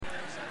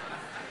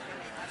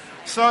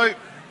So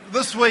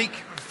this week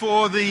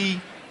for the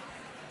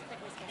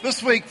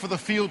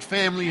Field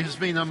family has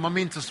been a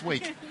momentous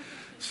week.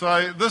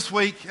 So this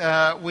week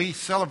we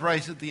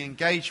celebrated the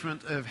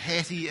engagement of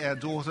Hattie, our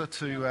daughter,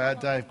 to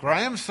Dave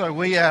Graham. So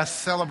we are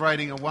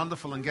celebrating a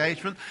wonderful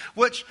engagement,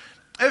 which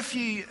if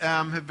you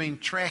have been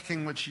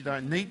tracking, which you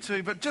don't need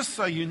to, but just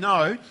so you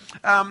know,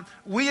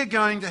 we are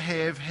going to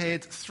have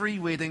had 3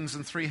 weddings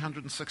in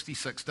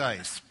 366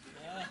 days.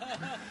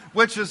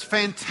 Which is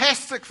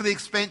fantastic for the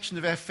expansion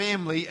of our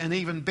family and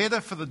even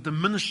better for the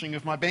diminishing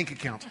of my bank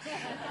account.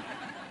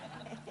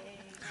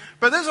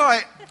 But as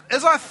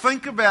I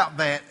think about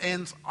that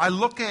and I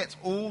look at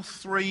all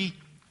 3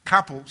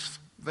 couples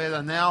that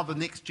are now the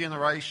next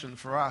generation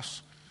for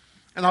us,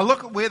 and I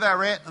look at where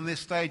they're at in their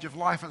stage of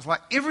life, and it's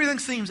like everything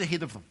seems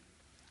ahead of them.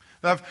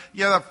 They've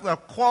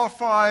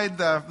qualified,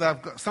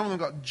 some of them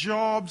got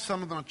jobs,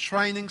 some of them are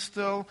training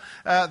still.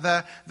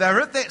 They're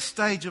at that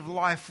stage of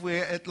life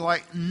where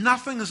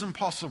nothing is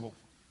impossible.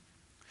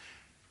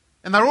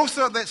 And they're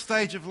also at that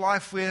stage of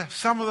life where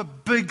some of the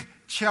big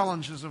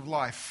challenges of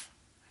life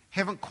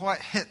haven't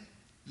quite hit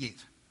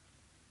yet.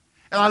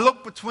 And I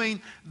look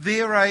between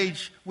their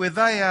age, where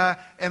they are,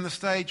 and the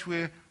stage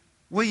where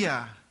we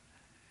are.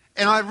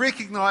 And I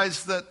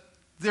recognize that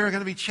there are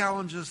going to be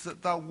challenges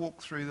that they'll walk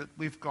through that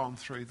we've gone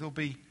through. There'll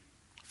be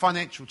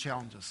financial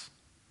challenges.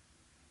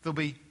 There'll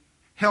be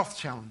health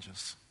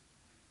challenges.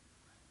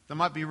 There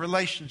might be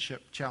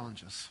relationship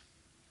challenges.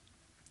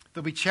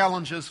 There'll be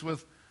challenges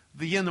with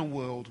the inner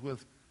world,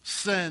 with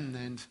sin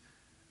and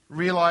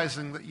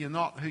realizing that you're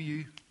not who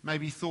you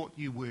maybe thought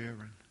you were.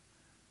 And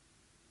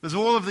there's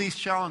all of these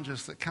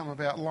challenges that come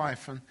about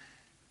life, and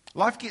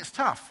life gets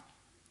tough.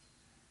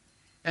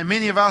 And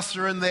many of us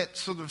are in that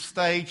sort of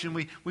stage, and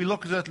we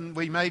look at it, and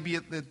we may be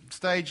at the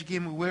stage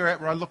again where we're at,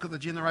 where I look at the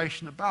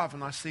generation above,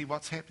 and I see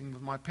what's happening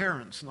with my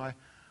parents, and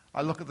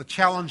I look at the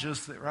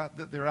challenges that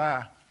there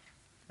are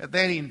at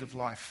that end of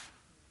life.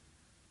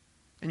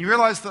 And you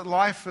realize that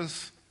life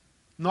is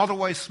not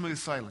always smooth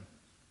sailing.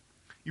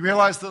 You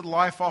realize that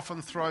life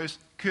often throws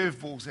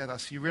curveballs at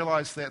us. You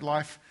realize that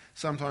life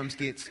sometimes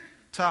gets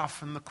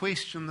tough. And the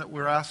question that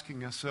we're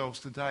asking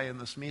ourselves today in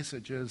this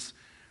message is,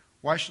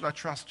 why should I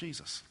trust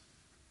Jesus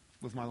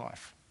with my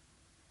life?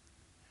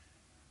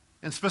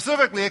 And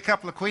specifically a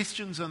couple of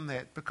questions in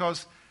that,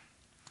 because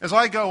as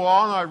I go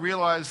on, I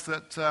realize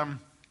that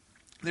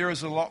there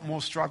is a lot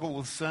more struggle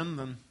with sin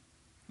than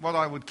what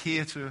I would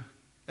care to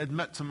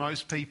admit to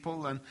most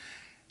people. And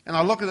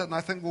I look at it and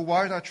I think, well,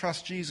 why would I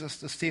trust Jesus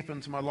to step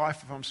into my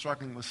life if I'm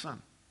struggling with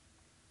sin?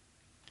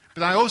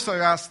 But I also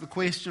ask the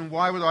question,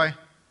 why would I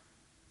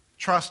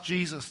trust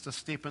Jesus to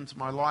step into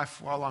my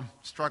life while I'm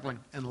struggling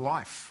in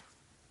life?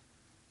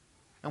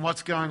 And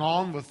what's going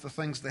on with the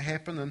things that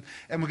happen.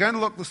 And we're going to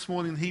look this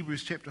morning in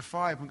Hebrews chapter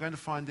 5. We're going to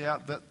find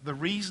out that the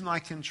reason I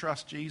can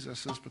trust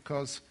Jesus is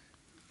because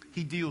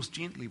he deals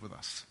gently with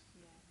us.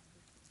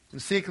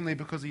 And secondly,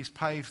 because he's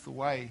paved the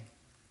way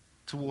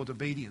toward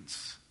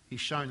obedience. He's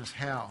shown us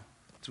how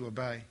to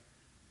obey.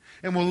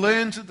 And we'll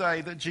learn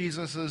today that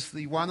Jesus is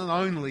the one and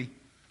only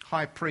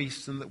high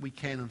priest, and that we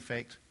can in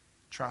fact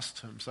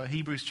trust him. So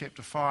Hebrews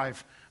chapter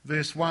 5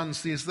 verse 1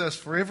 says this: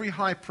 "For every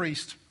high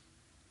priest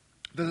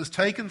that is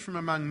taken from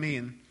among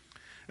men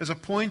is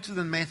appointed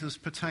in matters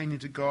pertaining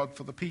to God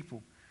for the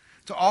people,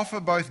 to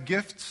offer both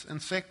gifts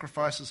and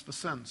sacrifices for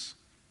sins.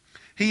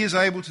 He is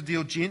able to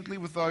deal gently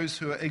with those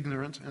who are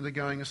ignorant and are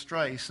going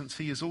astray, since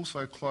he is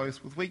also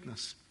clothed with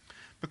weakness.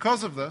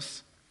 Because of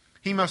this,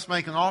 he must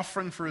make an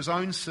offering for his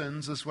own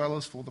sins as well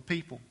as for the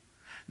people.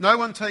 No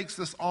one takes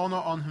this honor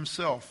on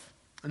himself.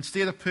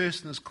 Instead, a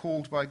person is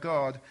called by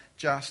God,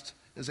 just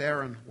as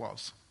Aaron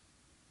was."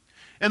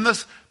 In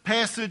this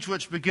passage,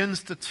 which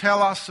begins to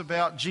tell us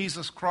about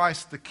Jesus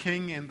Christ, the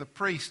King and the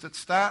priest, it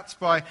starts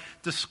by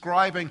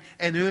describing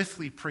an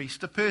earthly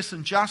priest, a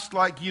person just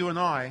like you and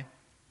I,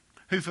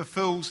 who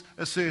fulfills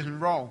a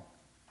certain role.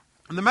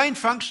 And the main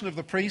function of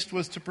the priest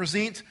was to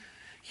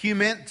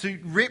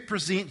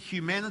represent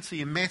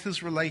humanity in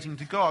matters relating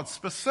to God,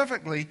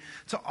 specifically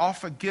to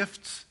offer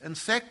gifts and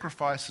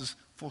sacrifices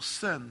for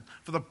sin,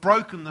 for the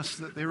brokenness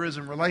that there is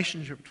in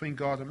relationship between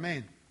God and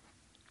man.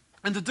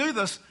 And to do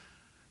this,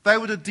 they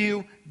were to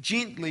deal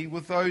gently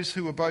with those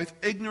who were both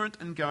ignorant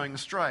and going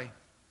astray.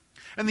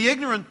 And the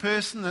ignorant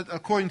person,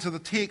 according to the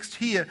text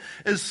here,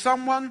 is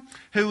someone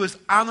who is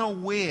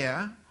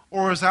unaware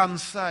or is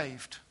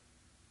unsaved.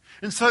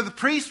 And so the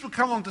priest would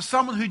come along to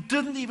someone who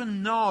didn't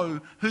even know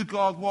who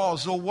God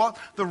was or what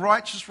the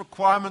righteous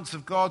requirements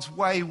of God's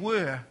way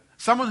were.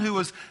 Someone who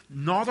was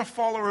not a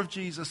follower of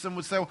Jesus and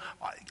would say, well,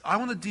 I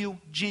want to deal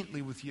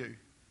gently with you.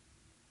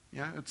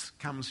 It's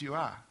come as you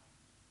are.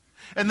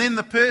 And then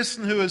the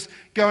person who is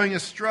going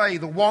astray,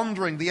 the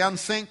wandering, the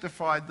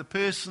unsanctified, the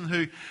person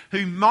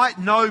who might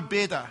know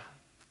better,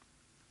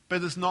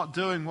 but is not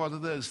doing what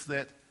it is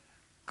that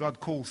God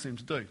calls them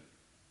to do.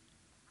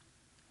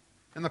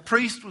 And the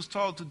priest was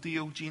told to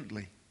deal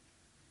gently.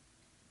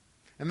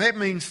 And that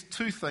means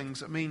 2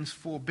 things. It means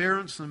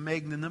forbearance and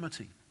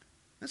magnanimity.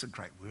 That's a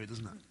great word,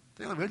 isn't it?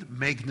 The other word,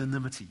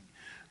 magnanimity.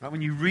 Right?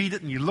 When you read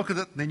it and you look at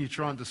it and then you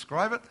try and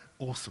describe it,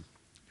 awesome.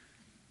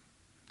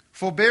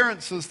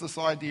 Forbearance is this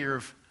idea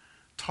of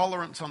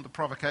tolerance under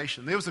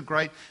provocation. There was a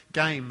great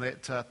game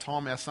that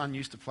Tom, our son,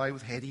 used to play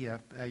with Hattie, our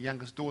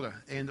youngest daughter.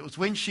 And it was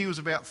when she was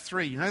about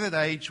 3. You know that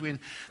age when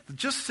there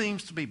just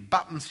seems to be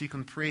buttons you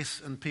can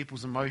press in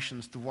people's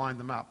emotions to wind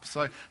them up.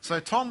 So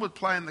Tom would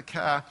play in the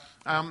car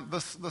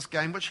this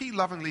game, which he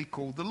lovingly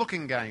called the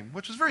looking game,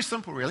 which was very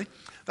simple, really.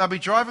 They'll be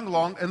driving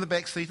along in the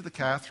back seat of the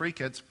car, 3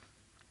 kids,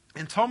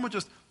 and Tom would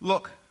just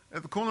look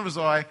at the corner of his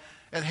eye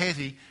at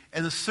Hattie,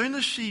 and as soon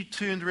as she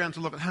turned around to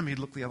look at him, he'd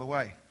look the other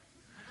way.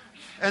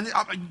 And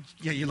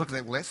you look at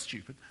that, well, that's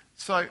stupid.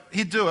 So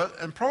he'd do it,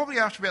 and probably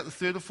after about the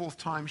 3rd or 4th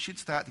time, she'd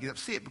start to get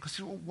upset because,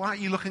 well, why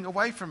aren't you looking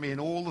away from me?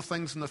 And all the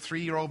things in the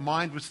 3-year-old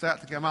mind would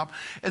start to come up.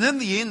 And in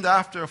the end,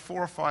 after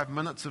 4 or 5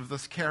 minutes of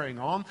this carrying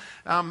on,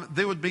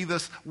 there would be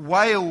this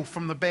wail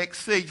from the back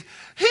seat,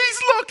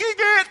 "He's looking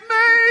at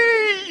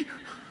me!"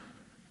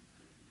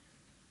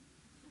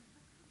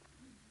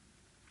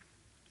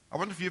 I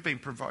wonder if you've been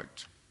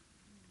provoked.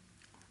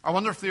 I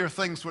wonder if there are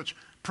things which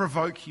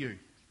provoke you.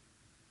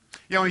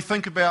 You know, we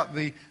think about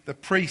the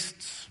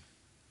priests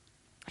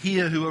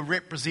here who are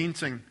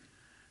representing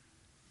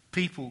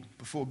people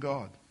before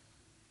God.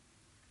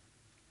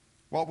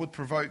 What would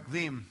provoke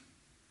them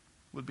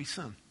would be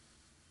sin.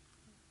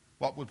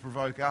 What would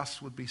provoke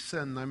us would be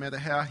sin, no matter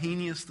how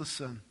heinous the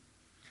sin,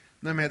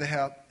 no matter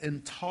how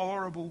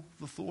intolerable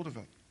the thought of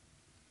it,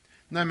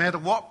 no matter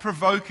what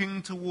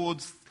provoking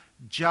towards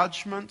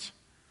judgment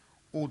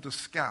or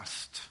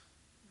disgust.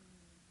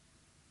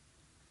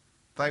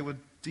 They would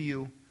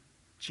deal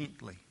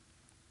gently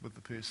with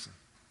the person.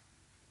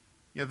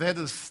 Yeah, that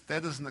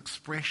is an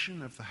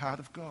expression of the heart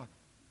of God.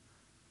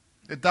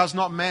 It does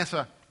not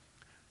matter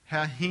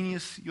how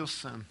heinous your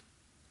sin.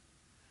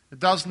 It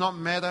does not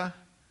matter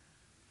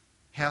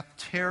how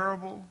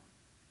terrible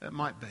it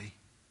might be.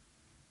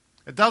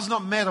 It does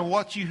not matter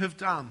what you have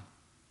done.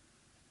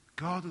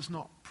 God is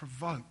not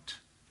provoked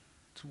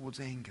towards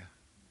anger.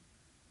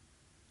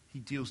 He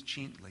deals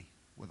gently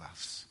with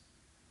us.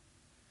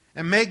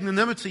 And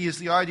magnanimity is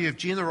the idea of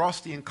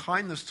generosity and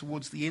kindness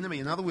towards the enemy.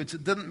 In other words,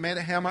 it didn't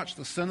matter how much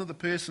the sin of the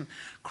person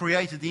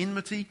created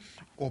enmity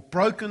or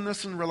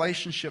brokenness in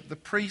relationship, the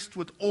priest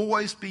would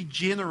always be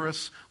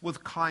generous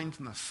with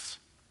kindness.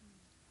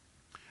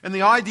 And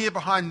the idea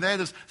behind that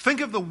is, think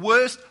of the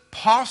worst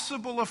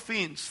possible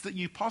offense that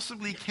you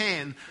possibly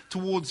can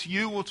towards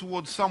you or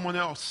towards someone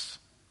else.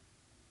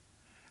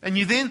 And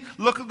you then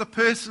look at the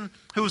person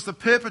who was the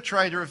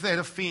perpetrator of that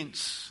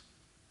offense.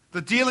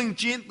 The dealing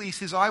gently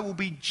says, I will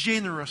be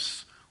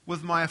generous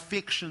with my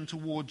affection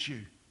towards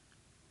you.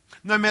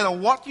 No matter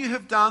what you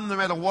have done, no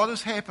matter what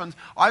has happened,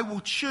 I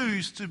will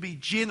choose to be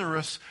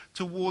generous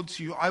towards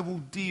you. I will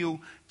deal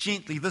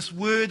gently. This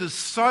word is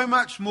so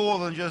much more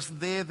than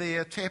just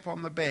there, tap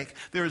on the back.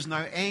 There is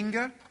no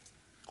anger.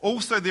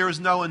 Also, there is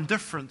no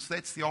indifference.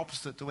 That's the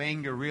opposite to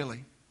anger,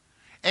 really.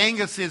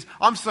 Anger says,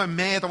 I'm so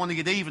mad I want to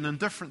get even.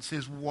 Indifference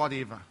says,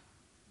 whatever.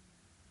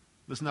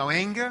 There's no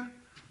anger.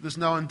 There's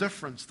no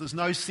indifference. There's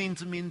no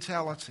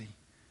sentimentality.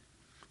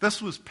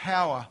 This was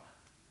power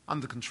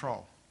under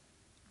control.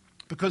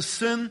 Because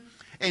sin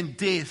and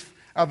death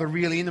are the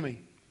real enemy.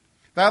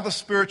 They are the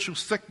spiritual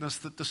sickness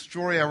that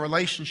destroy our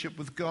relationship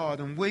with God.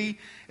 And we,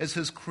 as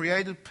His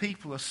created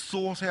people, are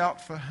sought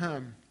out for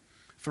Him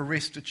for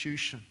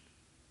restitution.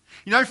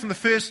 You know, from the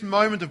first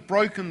moment of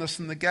brokenness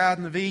in the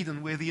Garden of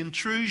Eden, where the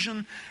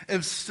intrusion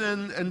of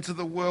sin into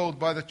the world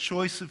by the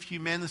choice of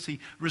humanity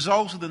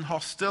resulted in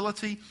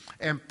hostility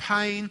and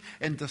pain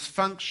and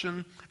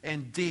dysfunction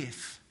and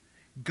death,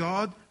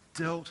 God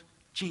dealt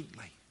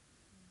gently.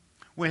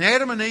 When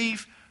Adam and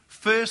Eve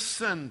first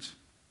sinned,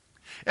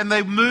 and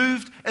they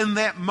moved in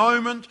that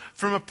moment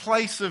from a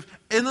place of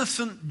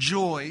innocent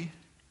joy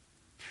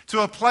to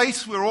a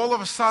place where all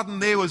of a sudden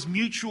there was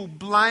mutual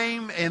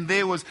blame and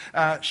there was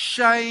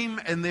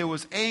shame and there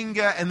was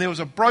anger and there was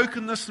a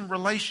brokenness in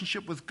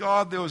relationship with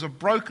God. There was a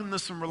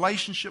brokenness in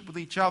relationship with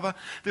each other.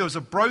 There was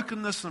a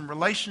brokenness in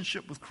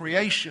relationship with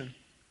creation.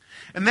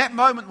 In that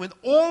moment when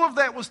all of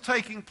that was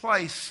taking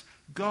place,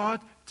 God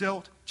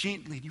dealt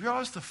gently. Do you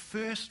realize the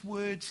first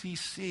words He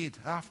said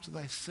after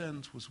they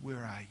sinned was,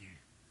 "Where are you?"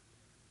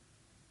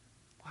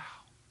 Wow.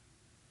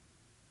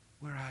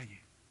 Where are you?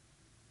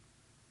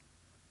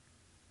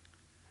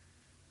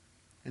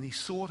 And He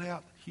sought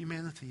out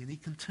humanity, and He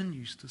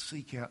continues to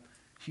seek out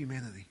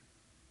humanity,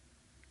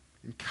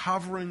 in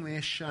covering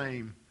their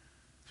shame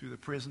through the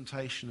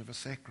presentation of a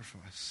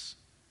sacrifice.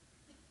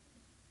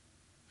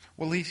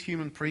 Well, these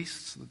human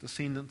priests, the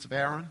descendants of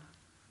Aaron,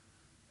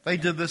 they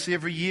did this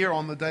every year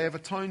on the Day of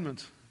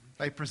Atonement.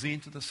 They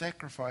presented a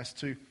sacrifice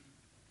to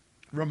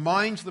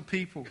remind the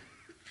people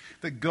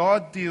that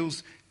God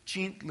deals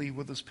gently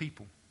with His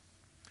people.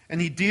 And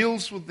He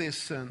deals with their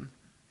sin.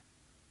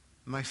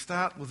 And they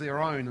start with their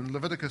own. In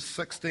Leviticus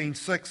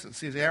 16:6 it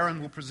says,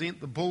 Aaron will present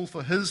the bull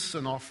for his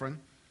sin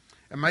offering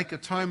and make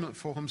atonement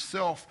for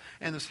himself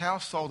and his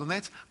household. And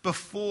that's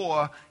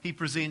before he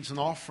presents an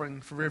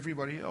offering for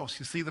everybody else.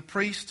 You see, the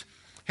priest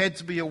had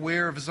to be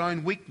aware of his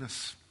own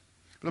weakness.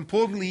 But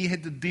importantly, he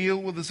had to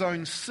deal with his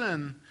own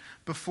sin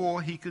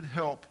before he could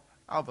help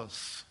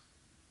others.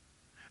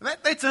 And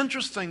that's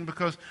interesting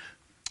because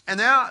in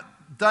our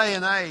day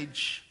and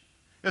age,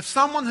 if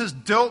someone has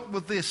dealt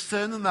with their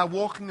sin and they're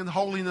walking in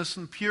holiness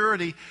and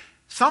purity,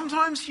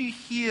 sometimes you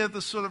hear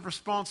the sort of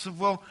response of,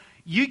 well,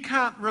 you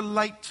can't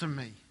relate to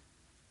me.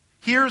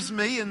 Here's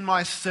me in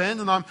my sin,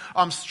 and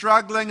I'm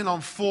struggling, and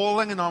I'm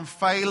falling, and I'm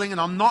failing,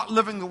 and I'm not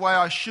living the way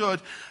I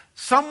should.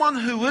 Someone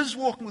who is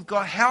walking with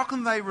God, how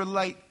can they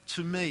relate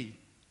to me?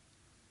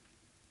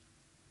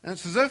 And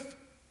it's as if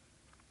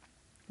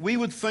we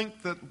would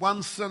think that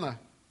one sinner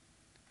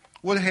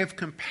would have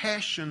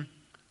compassion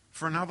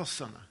for another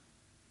sinner.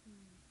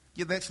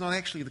 Yet that's not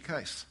actually the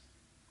case.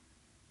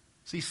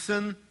 See,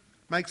 sin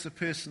makes a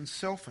person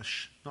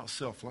selfish, not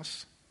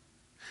selfless.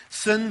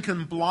 Sin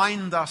can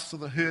blind us to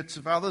the hurts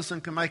of others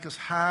and can make us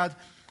hard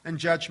and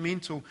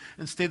judgmental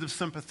instead of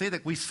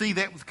sympathetic. We see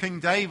that with King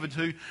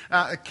David,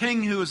 a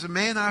king who was a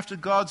man after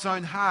God's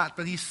own heart,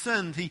 but he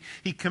sinned.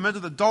 He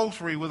committed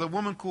adultery with a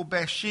woman called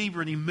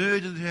Bathsheba, and he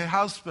murdered her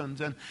husband.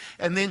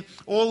 And then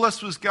all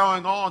this was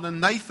going on,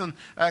 and Nathan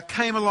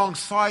came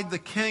alongside the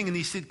king, and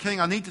he said, "King,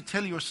 I need to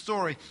tell you a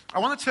story. I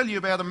want to tell you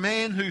about a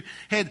man who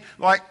had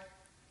like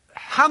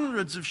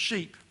hundreds of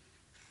sheep.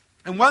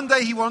 And one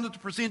day he wanted to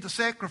present a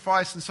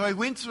sacrifice, and so he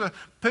went to a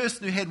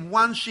person who had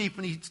one sheep,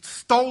 and he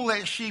stole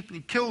that sheep, and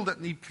he killed it,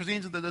 and he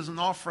presented it as an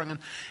offering.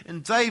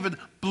 And David,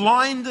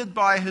 blinded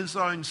by his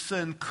own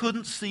sin,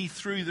 couldn't see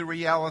through the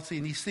reality.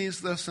 And he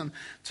says this in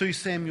 2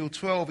 Samuel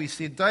 12. He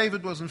said,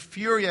 David was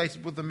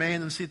infuriated with the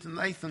man and said to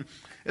Nathan,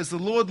 "As the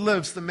Lord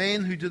lives, the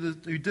man who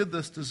did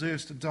this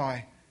deserves to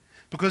die.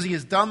 Because he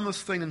has done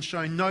this thing and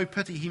shown no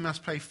pity, he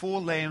must pay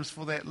 4 lambs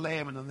for that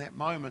lamb." And in that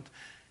moment,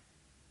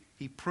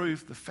 he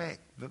proved the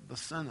fact that the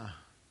sinner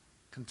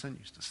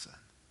continues to sin.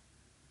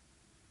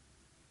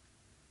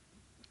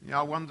 You know,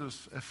 I wonder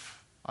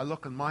if I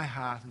look in my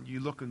heart and you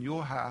look in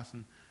your heart,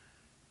 and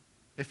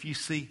if you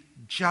see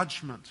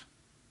judgment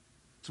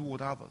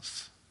toward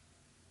others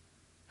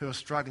who are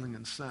struggling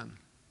in sin,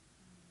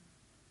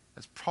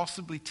 it's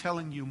possibly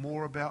telling you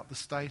more about the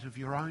state of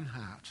your own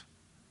heart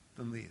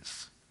than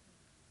theirs.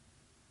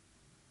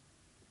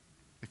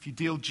 If you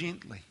deal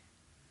gently,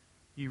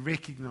 you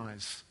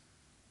recognize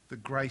the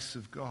grace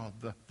of God,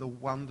 the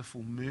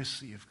wonderful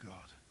mercy of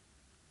God.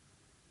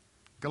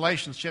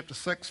 Galatians chapter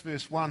 6,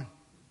 verse 1.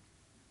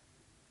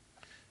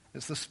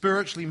 It's the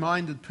spiritually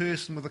minded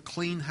person with a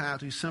clean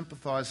heart who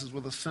sympathizes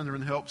with a sinner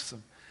and helps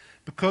them.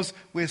 Because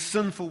we're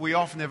sinful, we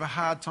often have a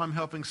hard time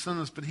helping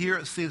sinners. But here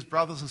it says,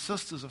 brothers and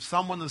sisters, if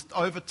someone is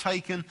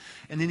overtaken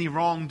in any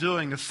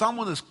wrongdoing, if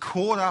someone is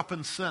caught up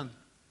in sin,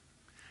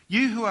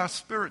 you who are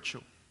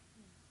spiritual.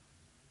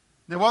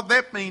 Now what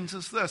that means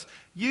is this: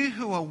 you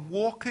who are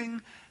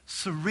walking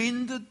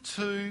surrendered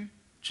to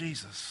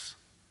Jesus.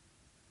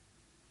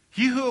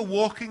 You who are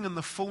walking in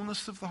the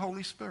fullness of the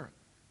Holy Spirit.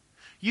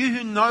 You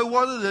who know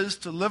what it is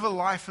to live a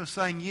life of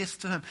saying yes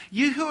to Him.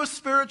 You who are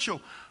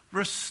spiritual,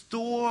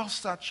 restore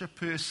such a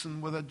person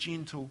with a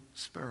gentle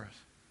spirit.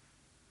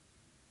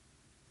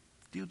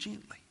 Deal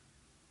gently.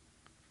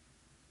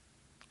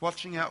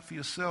 Watching out for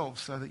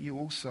yourselves so that you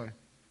also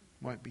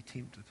won't be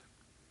tempted.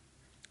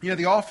 You know,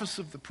 the office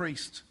of the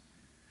priest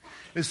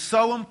is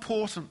so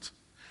important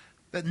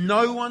that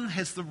no one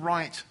has the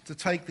right to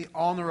take the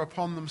honor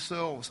upon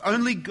themselves.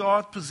 Only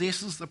God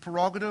possesses the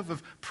prerogative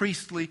of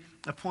priestly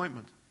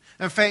appointment.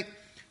 In fact,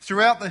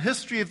 throughout the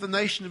history of the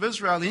nation of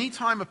Israel, any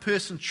time a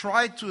person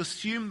tried to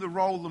assume the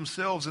role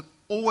themselves, it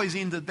always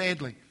ended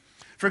badly.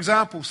 For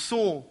example,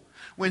 Saul,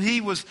 when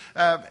he was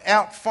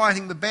out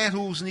fighting the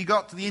battles and he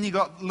got to the end, he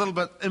got a little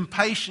bit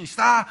impatient. He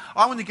said,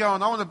 I want to go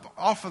and I want to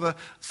offer the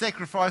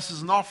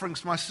sacrifices and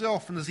offerings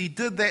myself. And as he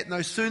did that,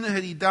 no sooner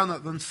had he done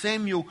it than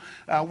Samuel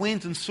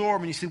went and saw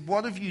him and he said,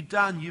 "What have you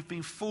done? You've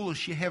been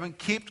foolish. You haven't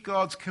kept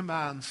God's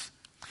commands.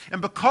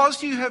 And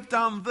because you have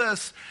done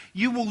this,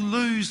 you will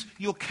lose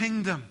your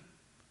kingdom."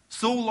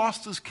 Saul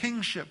lost his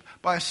kingship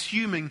by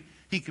assuming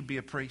he could be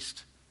a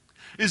priest.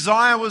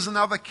 Uzziah was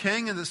another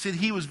king, and it said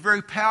he was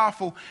very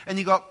powerful, and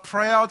he got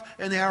proud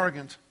and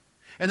arrogant.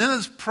 And in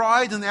his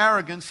pride and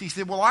arrogance, he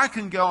said, well, I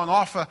can go and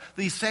offer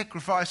these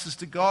sacrifices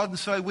to God. And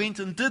so he went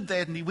and did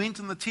that, and he went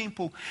in the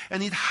temple,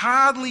 and he'd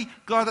hardly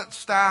got it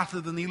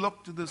started, and he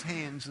looked at his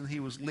hands, and he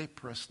was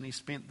leprous, and he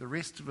spent the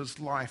rest of his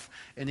life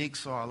in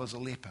exile as a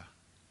leper.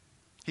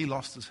 He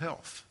lost his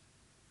health.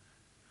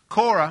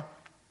 Korah,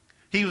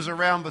 he was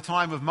around the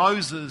time of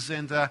Moses,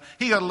 and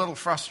he got a little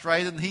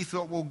frustrated, and he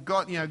thought, well,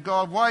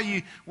 God,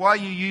 why are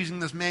you using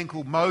this man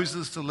called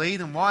Moses to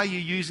lead, and why are you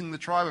using the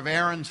tribe of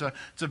Aaron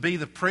to be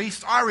the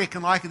priest? I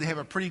reckon I could have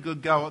a pretty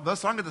good go at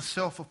this. I'm going to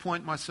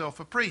self-appoint myself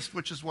a priest,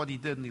 which is what he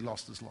did, and he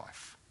lost his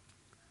life.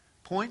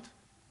 Point?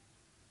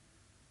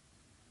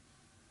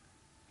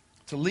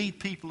 To lead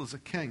people as a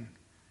king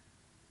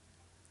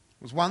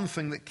was one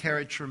thing that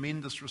carried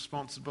tremendous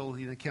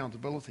responsibility and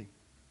accountability.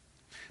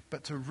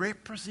 But to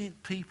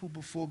represent people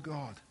before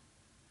God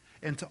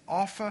and to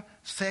offer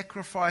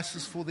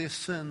sacrifices for their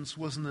sins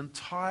was an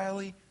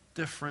entirely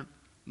different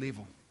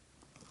level.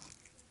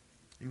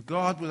 And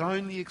God would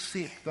only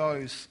accept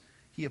those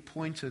he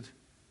appointed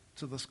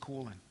to this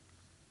calling.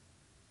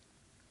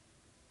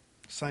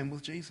 Same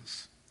with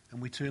Jesus.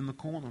 And we turn the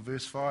corner,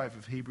 verse 5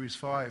 of Hebrews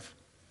 5.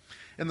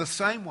 In the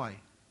same way,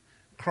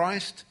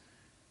 Christ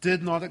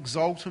did not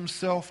exalt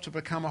himself to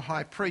become a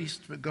high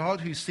priest, but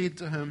God, who said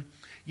to him,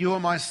 "You are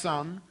my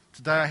son,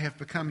 today I have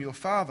become your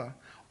father,"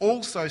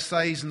 also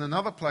says in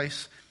another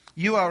place,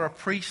 "You are a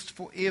priest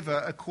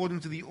forever according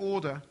to the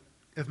order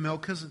of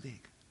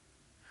Melchizedek."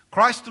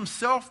 Christ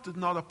himself did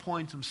not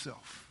appoint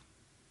himself.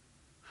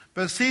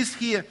 But it says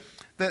here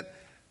that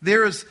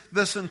there is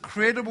this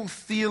incredible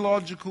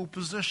theological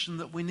position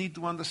that we need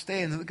to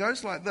understand. And it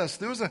goes like this.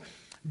 There was a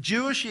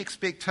Jewish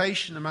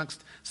expectation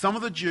amongst some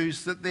of the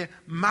Jews that there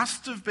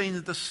must have been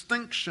a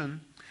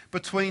distinction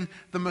between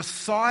the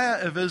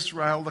Messiah of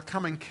Israel, the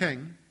coming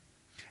king,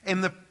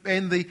 and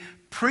the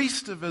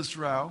priest of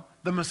Israel,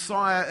 the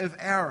Messiah of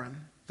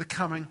Aaron, the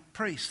coming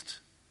priest.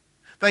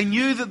 They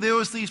knew that there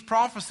was these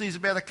prophecies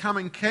about a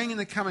coming king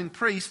and a coming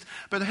priest,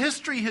 but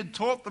history had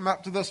taught them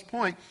up to this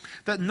point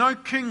that no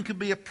king could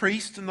be a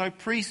priest and no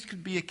priest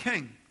could be a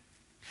king.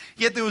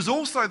 Yet there was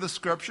also the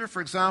scripture,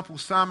 for example,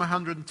 Psalm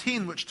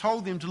 110, which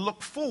told them to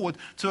look forward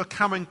to a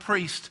coming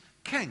priest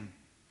king.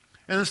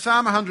 And in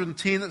Psalm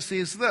 110 it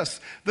says this,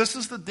 "This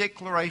is the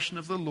declaration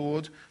of the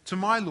Lord to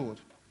my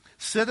Lord.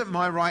 Sit at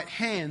my right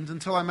hand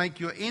until I make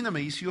your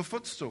enemies your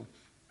footstool.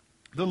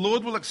 The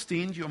Lord will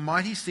extend your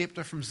mighty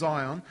scepter from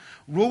Zion,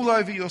 rule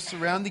over your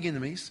surrounding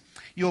enemies.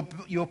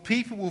 Your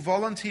people will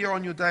volunteer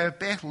on your day of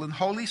battle in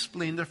holy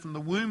splendor from the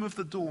womb of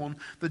the dawn.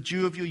 The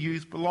dew of your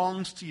youth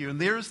belongs to you."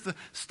 And there is the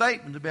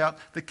statement about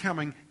the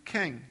coming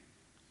king.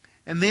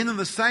 And then in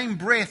the same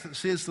breath it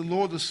says, "The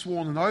Lord has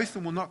sworn an oath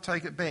and will not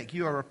take it back.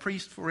 You are a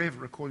priest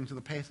forever according to the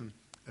pattern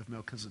of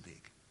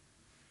Melchizedek."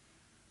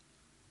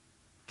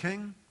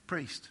 King,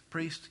 priest,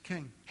 priest,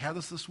 king. How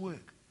does this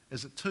work?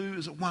 Is it two?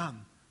 Is it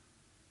one?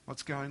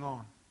 What's going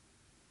on?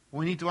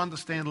 We need to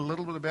understand a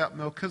little bit about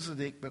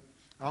Melchizedek, but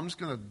I'm just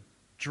going to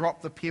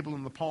drop the pebble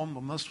in the pond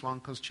on this one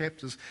because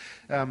chapters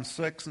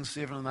 6 and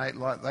 7 and 8,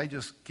 like they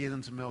just get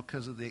into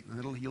Melchizedek,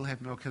 and you'll have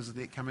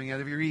Melchizedek coming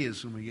out of your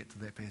ears when we get to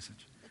that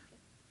passage.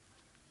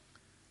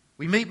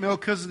 We meet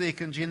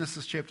Melchizedek in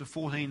Genesis chapter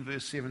 14,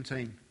 verse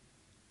 17.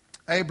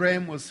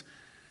 Abraham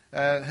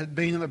had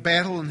been in a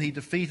battle and he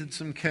defeated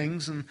some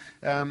kings, and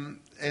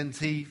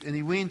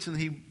he went to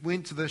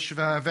the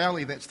Sheva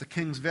Valley, that's the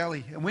King's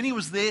Valley. And when he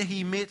was there,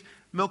 he met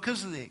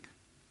Melchizedek.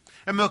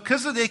 And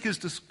Melchizedek is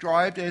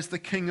described as the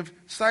king of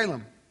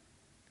Salem,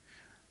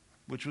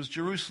 which was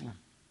Jerusalem.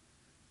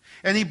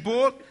 And he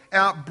brought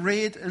out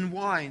bread and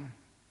wine.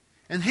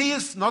 And he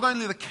is not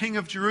only the king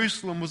of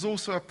Jerusalem, was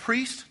also a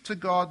priest to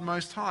God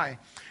Most High.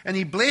 And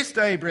he blessed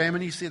Abraham,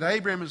 and he said,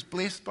 "Abraham is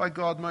blessed by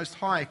God Most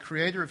High,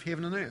 creator of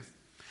heaven and earth.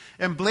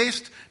 And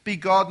blessed be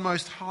God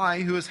Most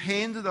High, who has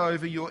handed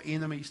over your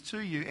enemies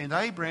to you." And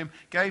Abraham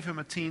gave him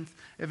a tenth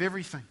of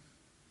everything.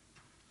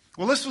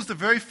 Well, this was the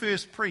very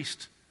first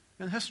priest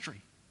in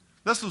history.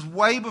 This was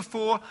way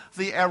before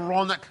the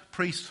Aaronic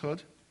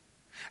priesthood.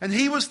 And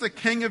he was the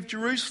king of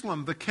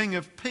Jerusalem, the king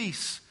of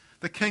peace,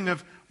 the king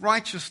of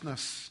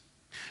righteousness.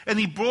 And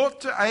he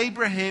brought to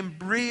Abraham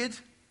bread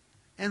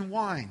and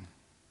wine.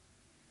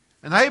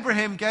 And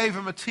Abraham gave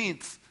him a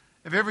tenth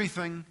of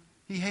everything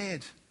he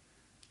had.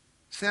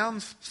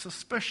 Sounds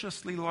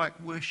suspiciously like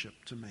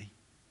worship to me.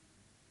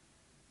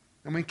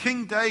 And when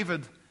King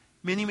David,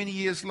 many, many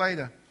years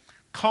later,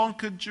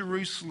 conquered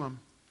Jerusalem,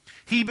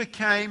 he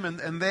became,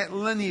 and that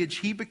lineage,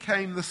 he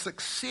became the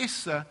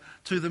successor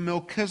to the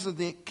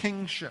Melchizedek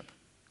kingship.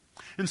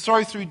 And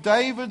so through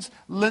David's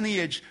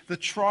lineage, the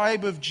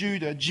tribe of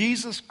Judah,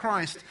 Jesus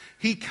Christ,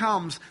 he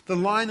comes, the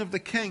line of the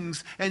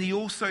kings, and he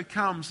also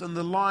comes in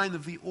the line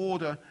of the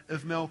order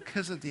of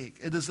Melchizedek.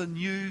 It is a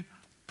new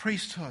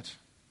priesthood.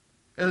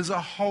 It is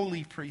a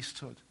holy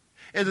priesthood.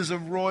 It is a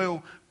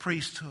royal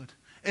priesthood.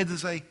 It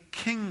is a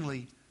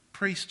kingly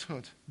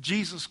priesthood.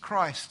 Jesus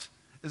Christ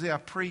is our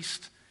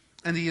priest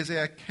and he is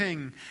our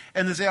king.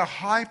 And as our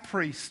high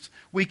priest,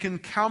 we can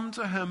come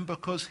to him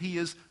because he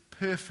is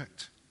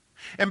perfect.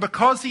 And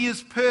because he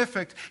is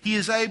perfect, he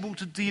is able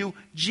to deal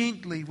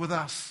gently with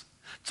us,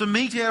 to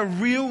meet our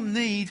real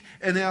need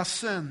in our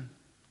sin.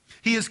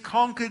 He has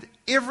conquered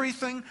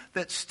everything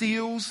that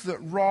steals, that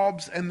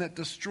robs, and that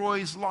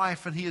destroys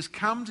life. And he has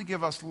come to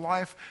give us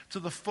life to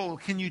the full.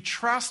 Can you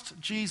trust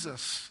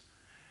Jesus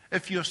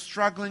if you're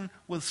struggling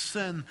with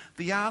sin?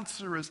 The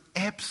answer is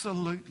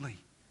absolutely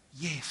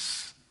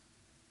yes.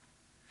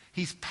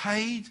 He's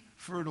paid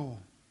for it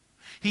all.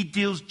 He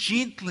deals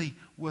gently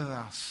with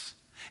us.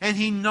 And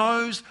he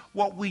knows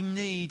what we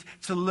need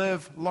to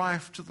live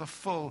life to the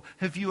full.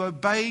 Have you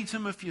obeyed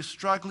him if you're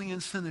struggling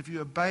in sin? Have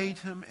you obeyed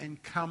him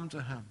and come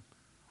to him?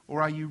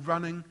 Or are you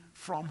running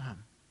from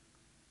him?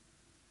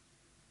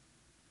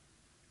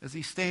 Is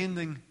he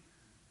standing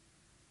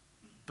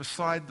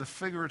beside the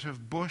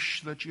figurative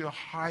bush that you're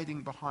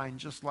hiding behind,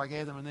 just like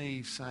Adam and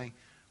Eve, saying,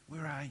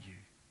 "Where are you?"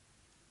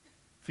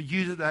 For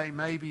you today,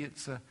 maybe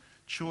it's a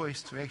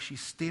choice to actually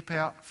step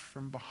out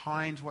from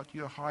behind what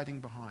you're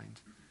hiding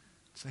behind.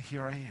 So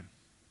here I am.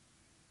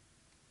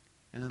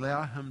 and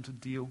allow him to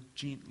deal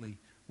gently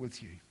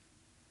with you.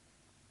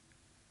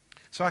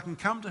 So I can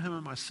come to him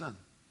in my sin.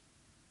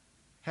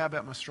 How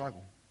about my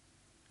struggle?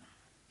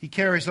 He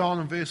carries on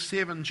in verse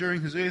 7,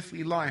 during his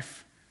earthly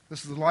life,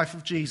 this is the life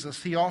of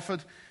Jesus, he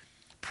offered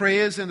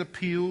prayers and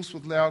appeals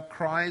with loud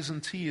cries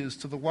and tears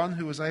to the one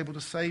who was able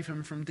to save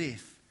him from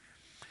death.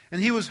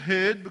 And he was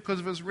heard because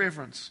of his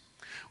reverence.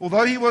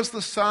 Although he was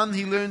the Son,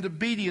 he learned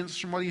obedience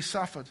from what he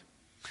suffered.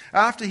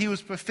 After he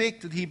was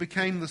perfected, he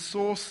became the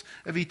source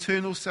of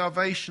eternal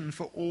salvation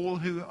for all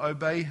who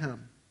obey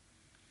him.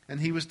 And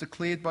he was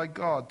declared by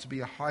God to be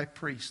a high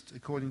priest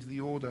according to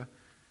the order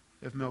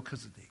of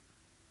Melchizedek.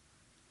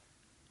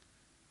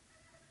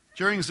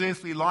 During his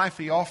earthly life,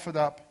 he offered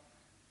up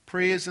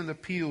prayers and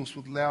appeals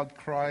with loud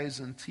cries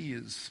and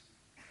tears.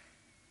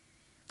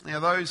 Now,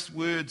 those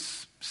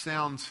words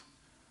sound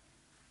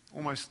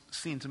almost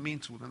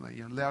sentimental, don't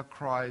they? Loud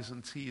cries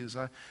and tears.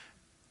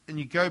 And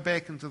you go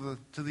back into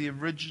the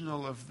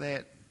original of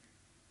that,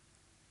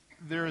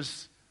 there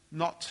is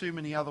not too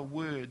many other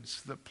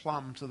words that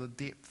plumb to the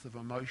depth of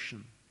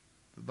emotion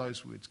that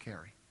those words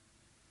carry.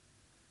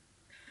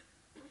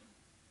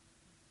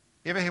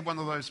 You ever had one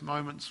of those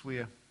moments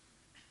where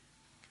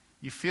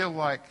you feel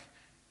like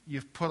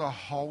you've put a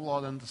whole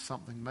lot into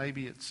something?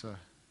 Maybe it's a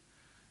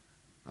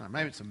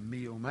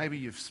meal. Maybe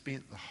you've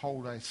spent the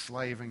whole day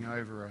slaving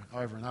over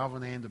an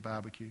oven and a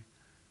barbecue.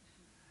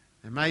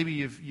 And maybe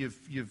you've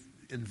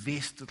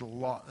invested a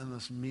lot in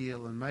this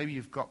meal, and maybe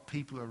you've got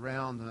people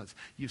around, and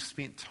you've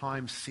spent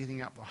time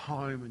setting up the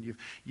home, and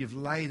you've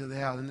laid it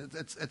out, and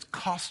it's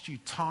cost you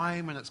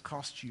time and it's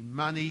cost you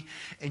money,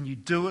 and you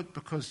do it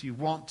because you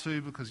want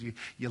to, because you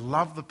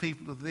love the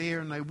people that are there,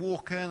 and they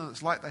walk in, and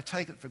it's like they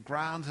take it for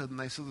granted, and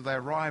they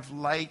arrive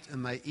late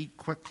and they eat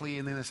quickly,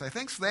 and then they say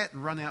thanks for that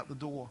and run out the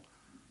door.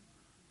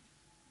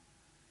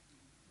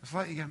 It's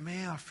like you go,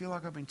 man, I feel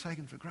like I've been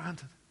taken for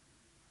granted.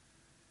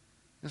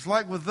 It's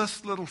like with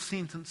this little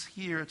sentence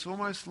here, it's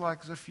almost like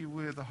as if you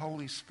were the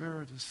Holy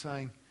Spirit is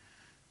saying,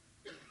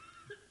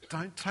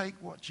 don't take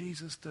what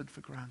Jesus did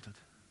for granted.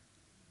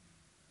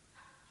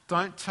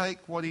 Don't take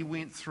what he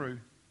went through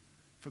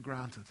for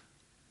granted.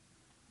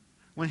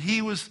 When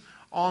he was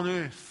on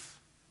earth,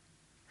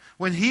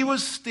 when he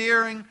was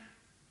staring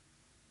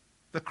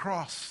the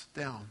cross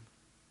down,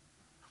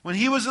 when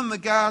he was in the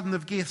Garden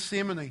of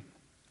Gethsemane,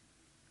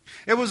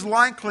 it was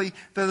likely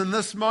that in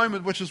this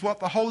moment, which is what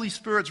the Holy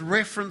Spirit's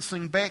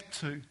referencing back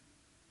to,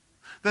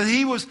 that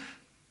he was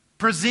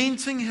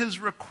presenting his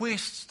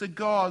requests to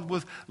God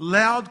with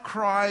loud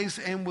cries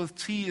and with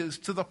tears,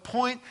 to the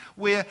point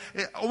where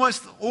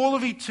almost all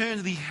of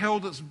eternity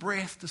held its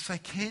breath to say,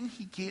 can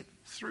he get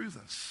through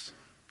this?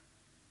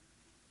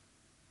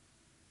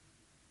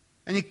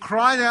 And he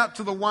cried out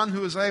to the one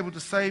who was able to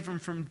save him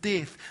from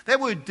death.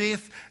 That word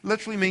death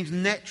literally means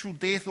natural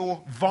death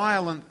or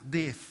violent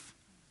death.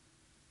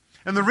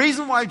 And the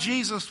reason why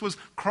Jesus was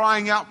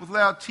crying out with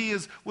loud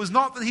tears was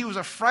not that he was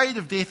afraid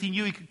of death, he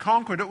knew he could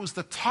conquer it. It was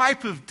the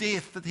type of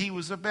death that he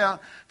was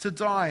about to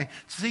die.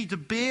 See, to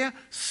bear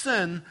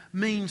sin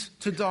means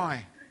to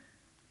die.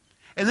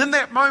 And in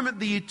that moment,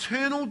 the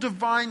eternal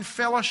divine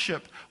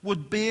fellowship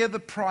would bear the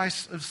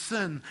price of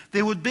sin.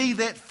 There would be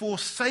that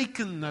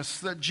forsakenness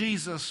that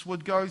Jesus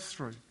would go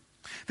through.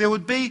 There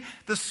would be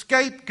the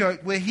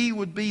scapegoat, where he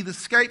would be the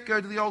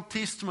scapegoat of the Old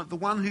Testament, the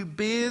one who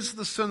bears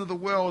the sin of the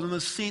world and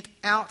is sent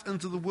out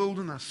into the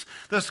wilderness.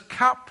 This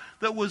cup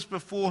that was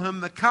before him,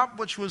 the cup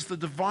which was the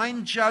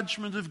divine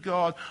judgment of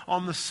God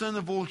on the sin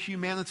of all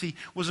humanity,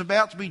 was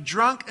about to be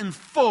drunk in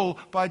full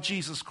by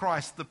Jesus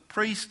Christ, the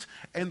priest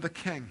and the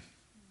king.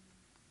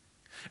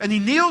 And he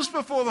kneels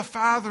before the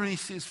Father and he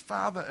says,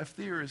 Father, if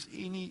there is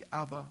any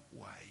other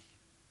way,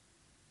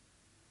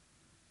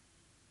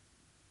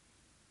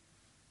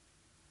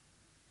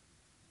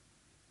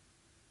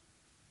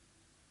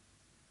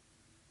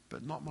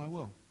 but not my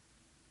will,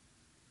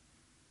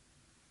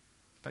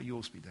 but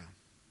yours be done.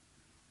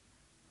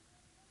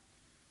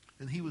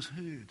 And he was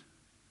heard,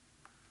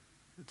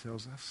 it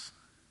tells us.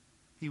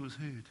 He was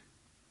heard.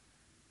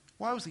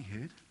 Why was he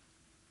heard?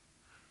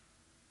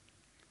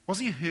 Was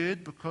he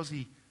heard because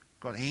he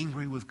got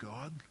angry with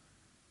God?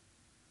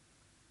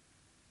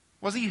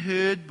 Was he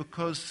heard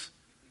because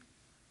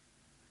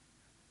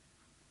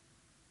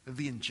of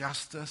the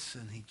injustice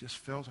and he just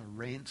felt a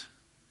rant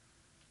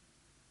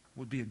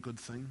would be a good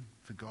thing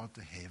for God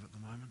to have at the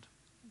moment?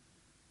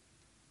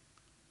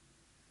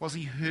 Was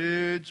he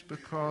heard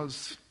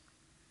because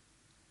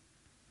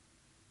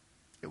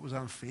it was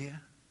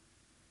unfair?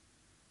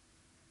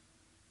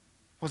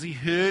 Was he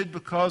heard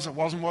because it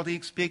wasn't what he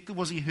expected?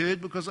 Was he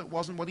heard because it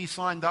wasn't what he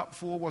signed up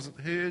for? Was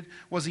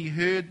he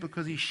heard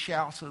because he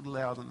shouted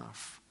loud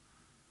enough?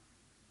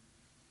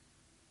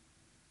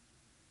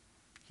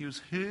 He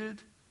was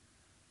heard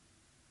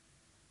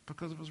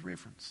because of his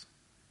reverence.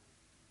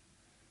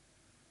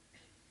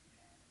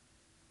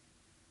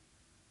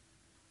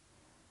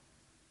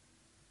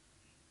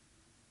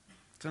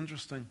 It's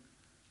interesting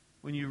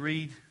when you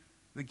read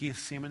the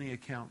Gethsemane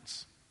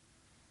accounts.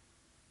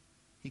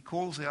 He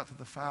calls out to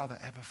the Father,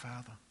 Abba,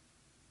 Father.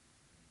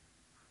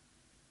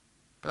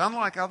 But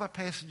unlike other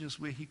passages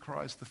where he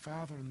cries the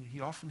Father, and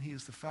he often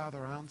hears the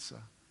Father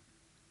answer,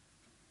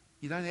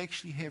 you don't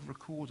actually have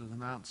recorded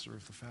an answer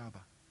of the Father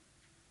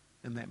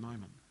in that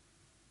moment.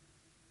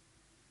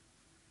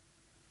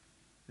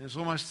 And it's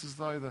almost as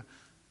though the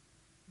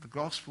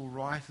gospel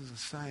writers are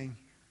saying,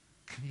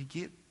 can you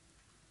get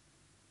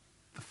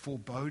the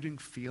foreboding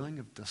feeling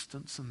of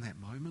distance in that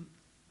moment?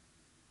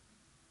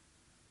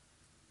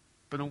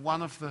 But in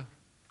one of the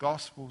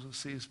Gospels it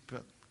says,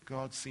 but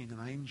God sent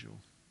an angel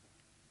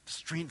to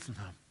strengthen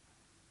him.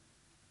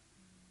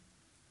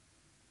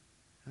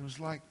 And it was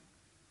like,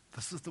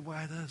 this is the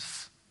way it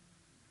is.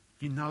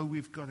 You know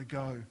we've got to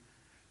go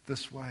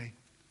this way.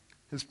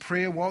 His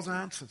prayer was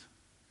answered.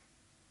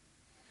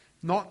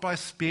 Not by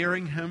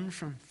sparing him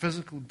from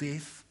physical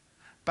death,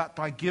 but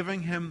by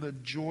giving him the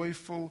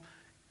joyful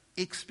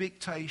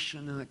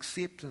expectation and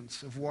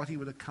acceptance of what he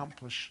would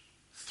accomplish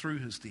through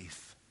his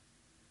death.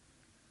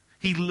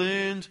 He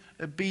learned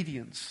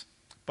obedience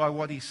by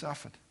what he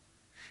suffered.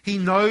 He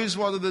knows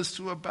what it is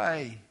to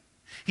obey.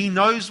 He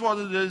knows what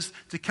it is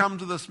to come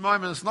to this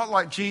moment. It's not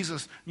like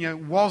Jesus,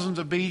 wasn't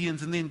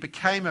obedient and then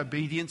became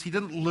obedient. He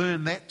didn't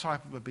learn that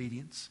type of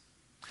obedience.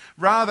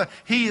 Rather,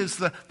 he is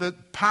the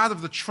part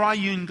of the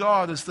triune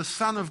God, as the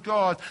Son of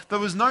God. There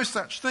was no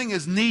such thing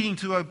as needing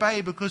to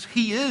obey because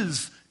he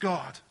is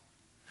God.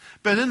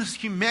 But in his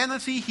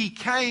humanity, he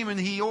came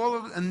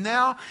and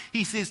now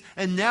he says,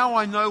 and now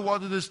I know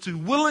what it is to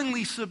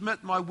willingly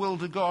submit my will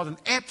to God in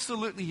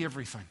absolutely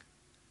everything.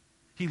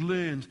 He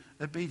learned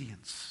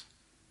obedience.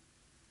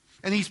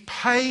 And he's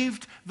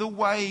paved the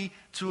way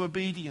to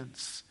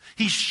obedience.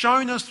 He's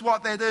shown us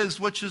what that is,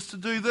 which is to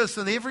do this.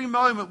 And every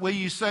moment where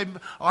you say,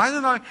 I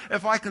don't know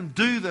if I can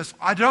do this,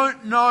 I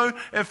don't know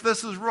if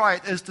this is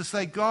right, is to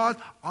say, God,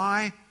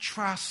 I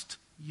trust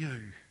you.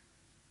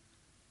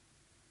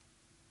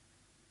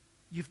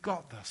 You've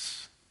got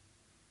this.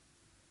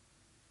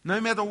 No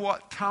matter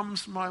what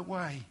comes my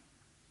way,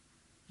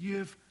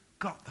 you've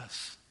got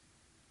this.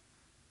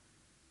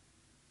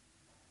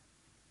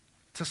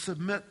 To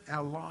submit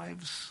our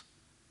lives,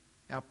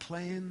 our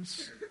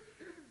plans,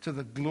 to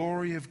the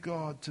glory of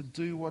God, to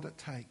do what it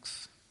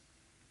takes.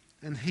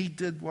 And he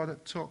did what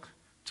it took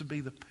to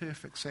be the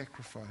perfect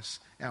sacrifice,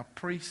 our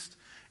priest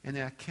and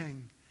our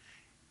king.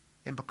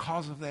 And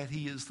because of that,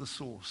 he is the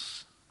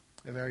source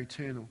of our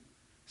eternal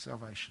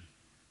salvation.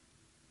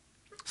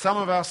 Some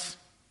of us,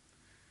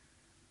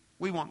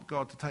 we want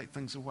God to take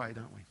things away,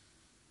 don't we?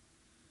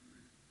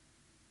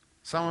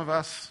 Some of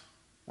us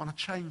want to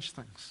change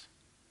things.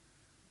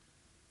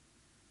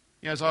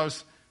 As I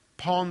was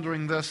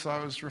pondering this,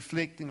 I was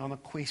reflecting on a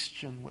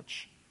question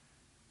which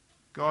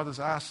God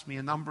has asked me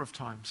a number of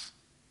times.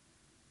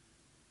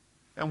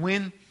 And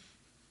when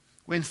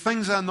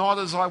things are not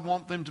as I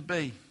want them to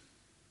be,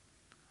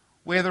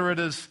 whether it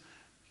is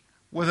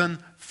within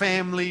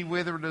family,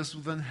 whether it is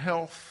within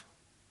health,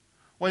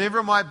 whatever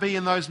it might be,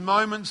 in those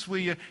moments where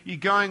you're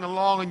going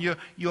along and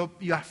you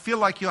feel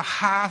like your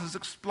heart is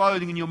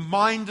exploding and your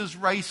mind is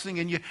racing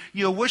and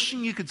you're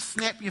wishing you could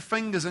snap your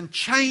fingers and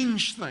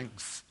change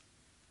things.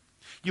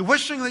 You're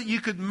wishing that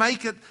you could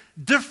make it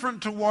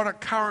different to what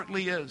it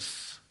currently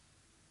is.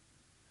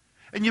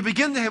 And you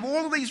begin to have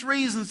all of these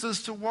reasons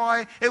as to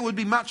why it would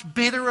be much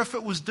better if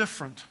it was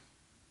different.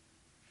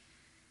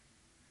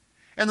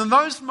 And in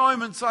those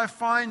moments I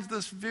find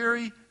this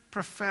very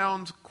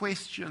profound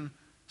question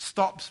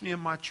stops me in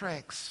my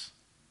tracks.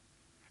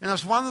 And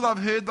it's one that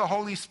I've heard the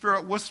Holy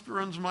Spirit whisper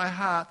into my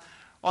heart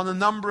on a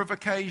number of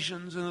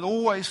occasions, and it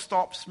always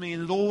stops me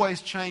and it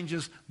always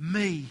changes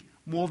me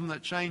more than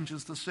it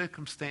changes the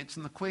circumstance.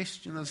 And the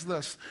question is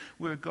this,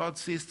 where God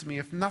says to me,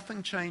 if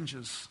nothing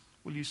changes,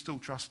 will you still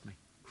trust me?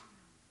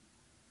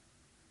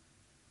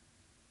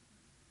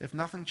 If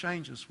nothing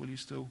changes, will you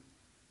still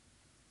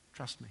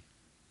trust me?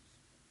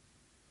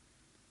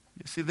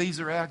 You see, these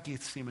are our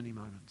Gethsemane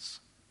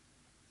moments,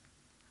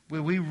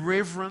 where we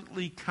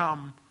reverently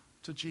come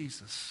to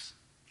Jesus.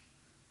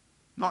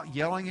 Not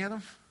yelling at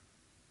him.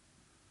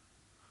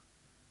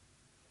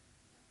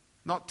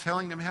 Not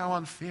telling him how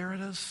unfair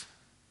it is.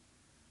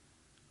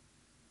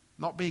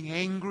 Not being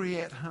angry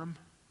at him.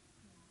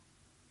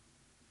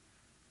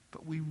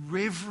 But we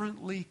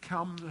reverently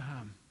come to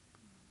him.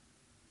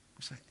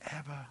 We say,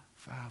 Abba,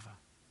 Father.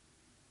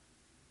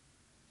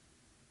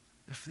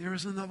 If there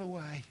is another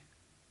way,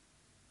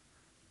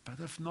 but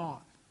if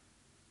not,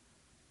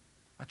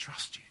 I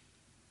trust you.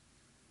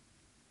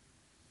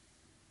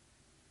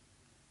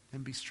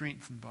 And be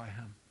strengthened by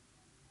him.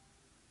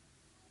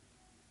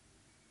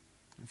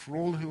 And for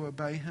all who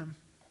obey him,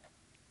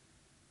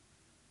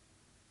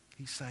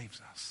 he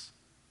saves us.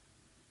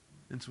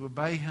 And to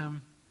obey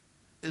him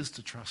is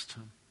to trust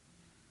him.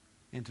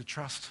 And to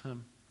trust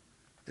him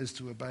is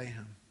to obey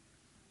him.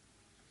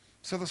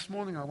 So this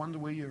morning I wonder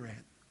where you're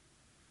at.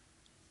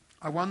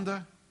 I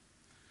wonder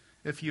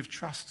if you've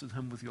trusted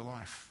him with your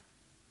life.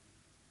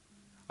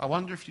 I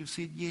wonder if you've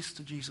said yes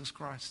to Jesus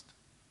Christ.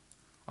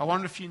 I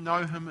wonder if you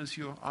know him as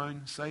your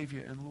own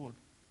Saviour and Lord.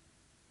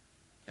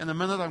 In a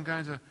minute I'm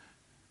going to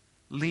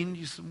lend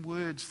you some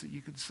words that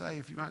you could say.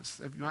 If you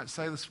might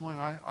say this morning,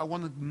 I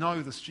want to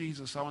know this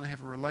Jesus. I want to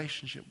have a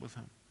relationship with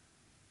him.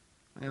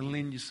 I'm going to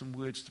lend you some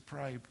words to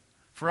pray.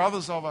 For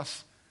others of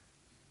us,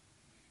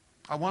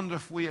 I wonder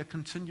if we are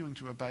continuing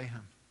to obey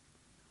him.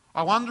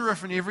 I wonder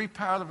if in every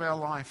part of our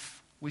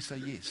life we say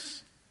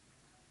yes.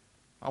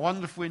 I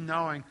wonder if we're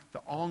knowing the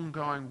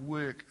ongoing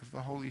work of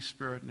the Holy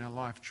Spirit in our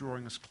life,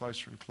 drawing us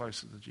closer and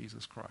closer to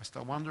Jesus Christ.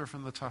 I wonder if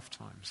in the tough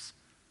times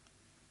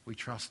we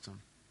trust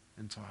him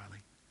entirely.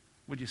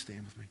 Would you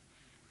stand with me?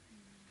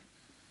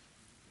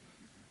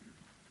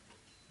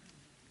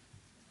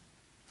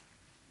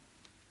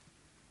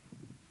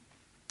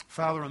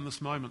 Father, in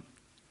this moment,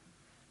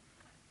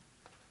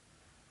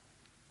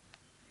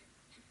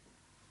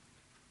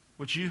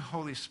 would you,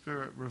 Holy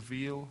Spirit,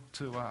 reveal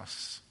to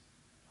us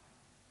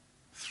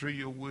through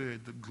your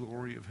word the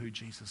glory of who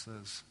Jesus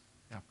is,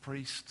 our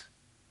priest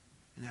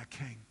and our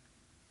king,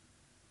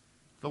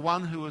 the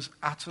one who is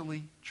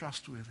utterly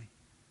trustworthy,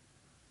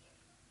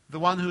 the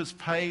one who has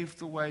paved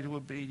the way to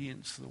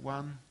obedience, the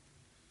one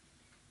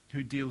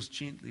who deals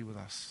gently with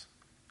us.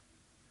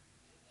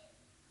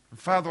 And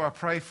Father, I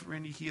pray for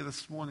any here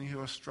this morning who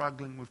are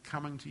struggling with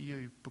coming to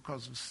you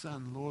because of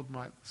sin. Lord,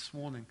 might this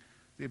morning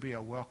there be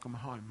a welcome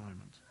home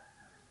moment.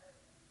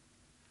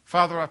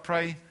 Father, I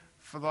pray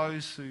for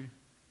those who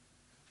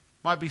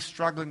might be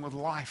struggling with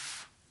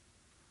life,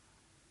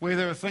 where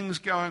there are things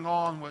going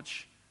on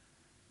which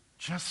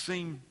just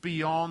seem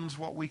beyond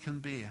what we can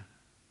bear.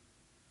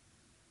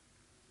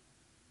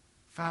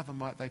 Father,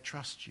 might they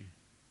trust you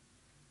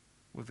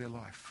with their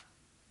life.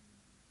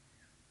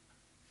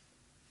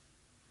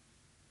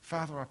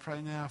 Father, I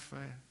pray now for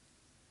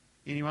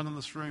anyone in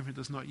this room who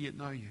does not yet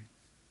know you.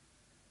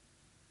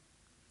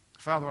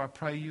 Father, I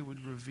pray you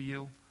would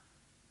reveal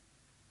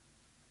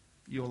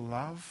your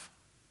love,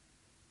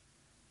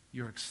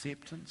 your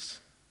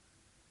acceptance,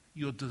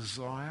 your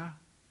desire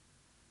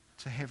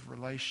to have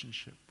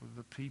relationship with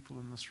the people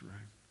in this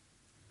room.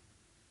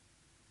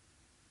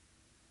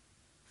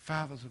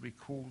 Father, to be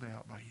called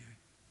out by you,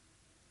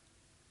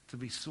 to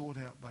be sought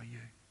out by you.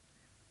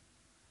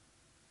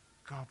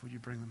 God, would you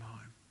bring them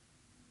home?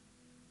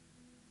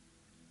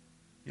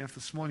 You know, if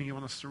this morning you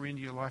want to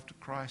surrender your life to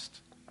Christ,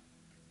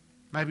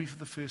 maybe for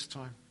the first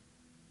time,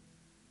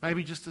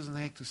 maybe just as an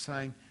act of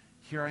saying,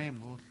 here I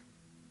am, Lord.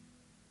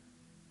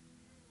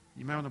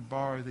 You may want to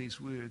borrow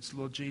these words.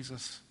 Lord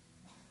Jesus,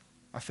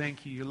 I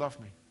thank you, you love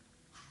me.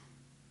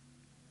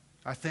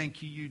 I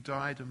thank you, you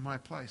died in my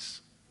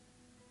place.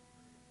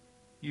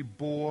 You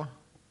bore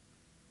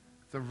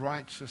the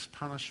righteous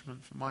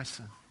punishment for my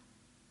sin.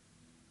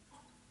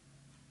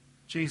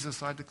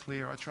 Jesus, I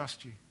declare I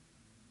trust you.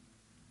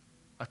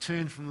 I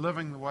turn from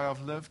living the way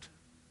I've lived,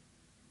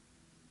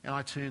 and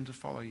I turn to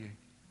follow you.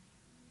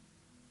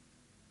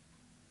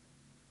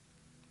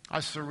 I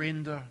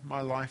surrender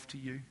my life to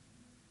you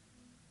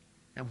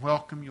and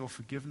welcome your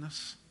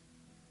forgiveness,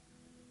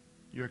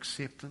 your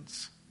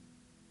acceptance,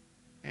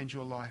 and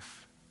your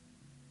life.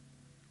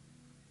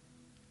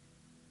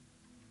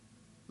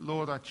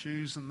 Lord, I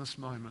choose in this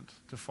moment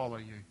to follow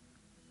you.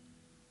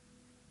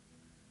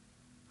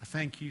 I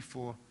thank you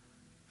for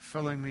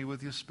filling me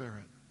with your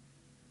Spirit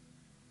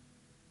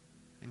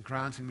and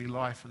granting me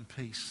life and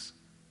peace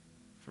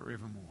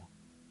forevermore.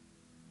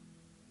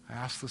 I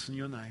ask this in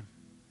your name.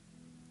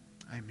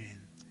 Amen.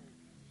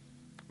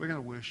 We're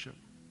going to worship.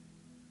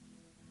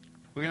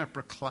 We're going to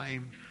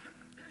proclaim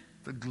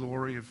the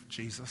glory of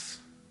Jesus.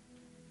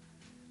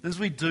 As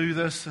we do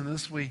this and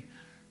as we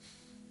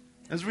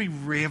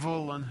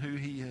revel in who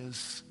he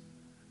is,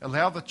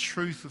 allow the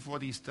truth of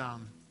what he's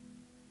done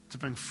to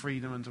bring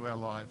freedom into our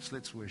lives.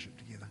 Let's worship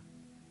together.